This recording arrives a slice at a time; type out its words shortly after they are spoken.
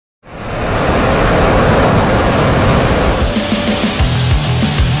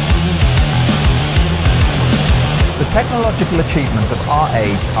technological achievements of our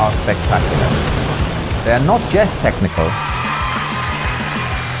age are spectacular. They are not just technical,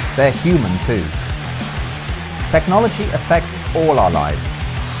 they're human too. Technology affects all our lives,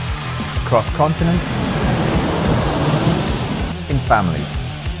 across continents, in families.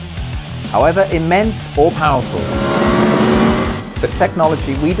 However immense or powerful, the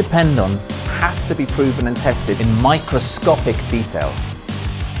technology we depend on has to be proven and tested in microscopic detail.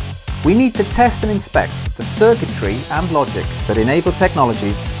 We need to test and inspect the circuitry and logic that enable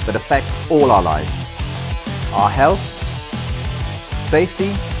technologies that affect all our lives. Our health,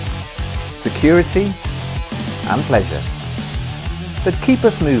 safety, security and pleasure. That keep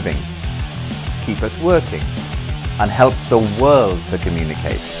us moving, keep us working and helps the world to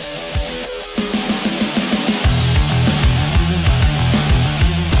communicate.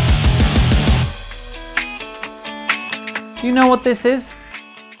 Do you know what this is?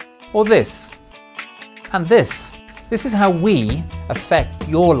 Or this? And this? This is how we affect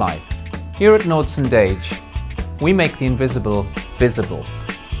your life. Here at Nordson DAGE, we make the invisible visible.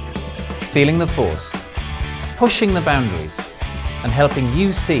 Feeling the force, pushing the boundaries, and helping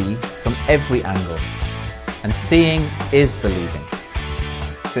you see from every angle. And seeing is believing.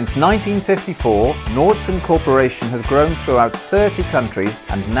 Since 1954, Nordson Corporation has grown throughout 30 countries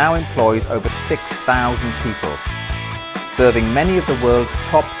and now employs over 6,000 people, serving many of the world's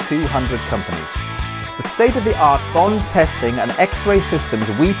top 200 companies. The state-of-the-art bond testing and X-ray systems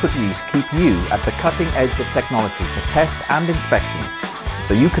we produce keep you at the cutting edge of technology for test and inspection,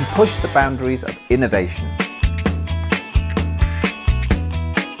 so you can push the boundaries of innovation.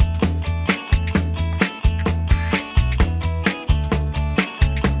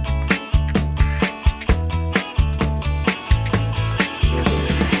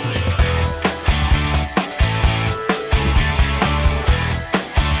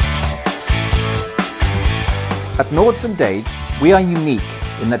 At Nordson DAGE, we are unique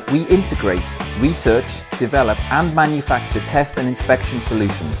in that we integrate, research, develop and manufacture test and inspection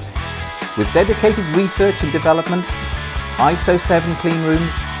solutions. With dedicated research and development, ISO 7 clean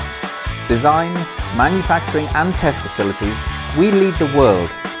rooms, design, manufacturing and test facilities, we lead the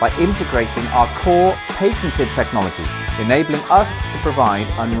world by integrating our core patented technologies, enabling us to provide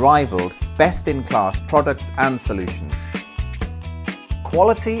unrivaled, best-in-class products and solutions.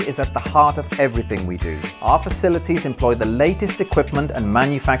 Quality is at the heart of everything we do. Our facilities employ the latest equipment and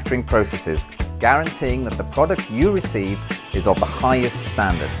manufacturing processes, guaranteeing that the product you receive is of the highest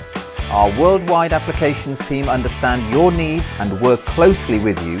standard. Our worldwide applications team understand your needs and work closely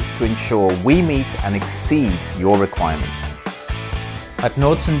with you to ensure we meet and exceed your requirements. At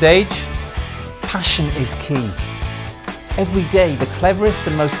Nordson DAGE, passion is key. Every day, the cleverest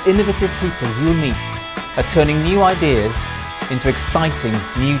and most innovative people you'll meet are turning new ideas into exciting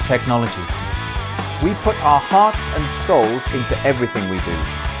new technologies. We put our hearts and souls into everything we do,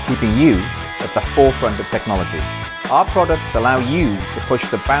 keeping you at the forefront of technology. Our products allow you to push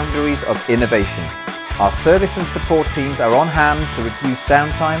the boundaries of innovation. Our service and support teams are on hand to reduce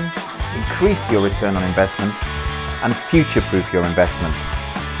downtime, increase your return on investment, and future-proof your investment.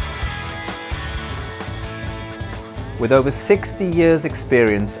 With over 60 years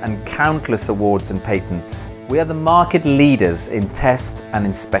experience and countless awards and patents, we are the market leaders in test and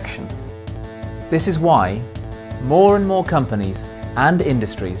inspection. This is why more and more companies and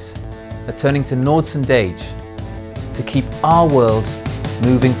industries are turning to Nordson DAGE to keep our world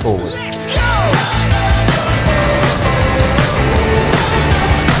moving forward. Let's go!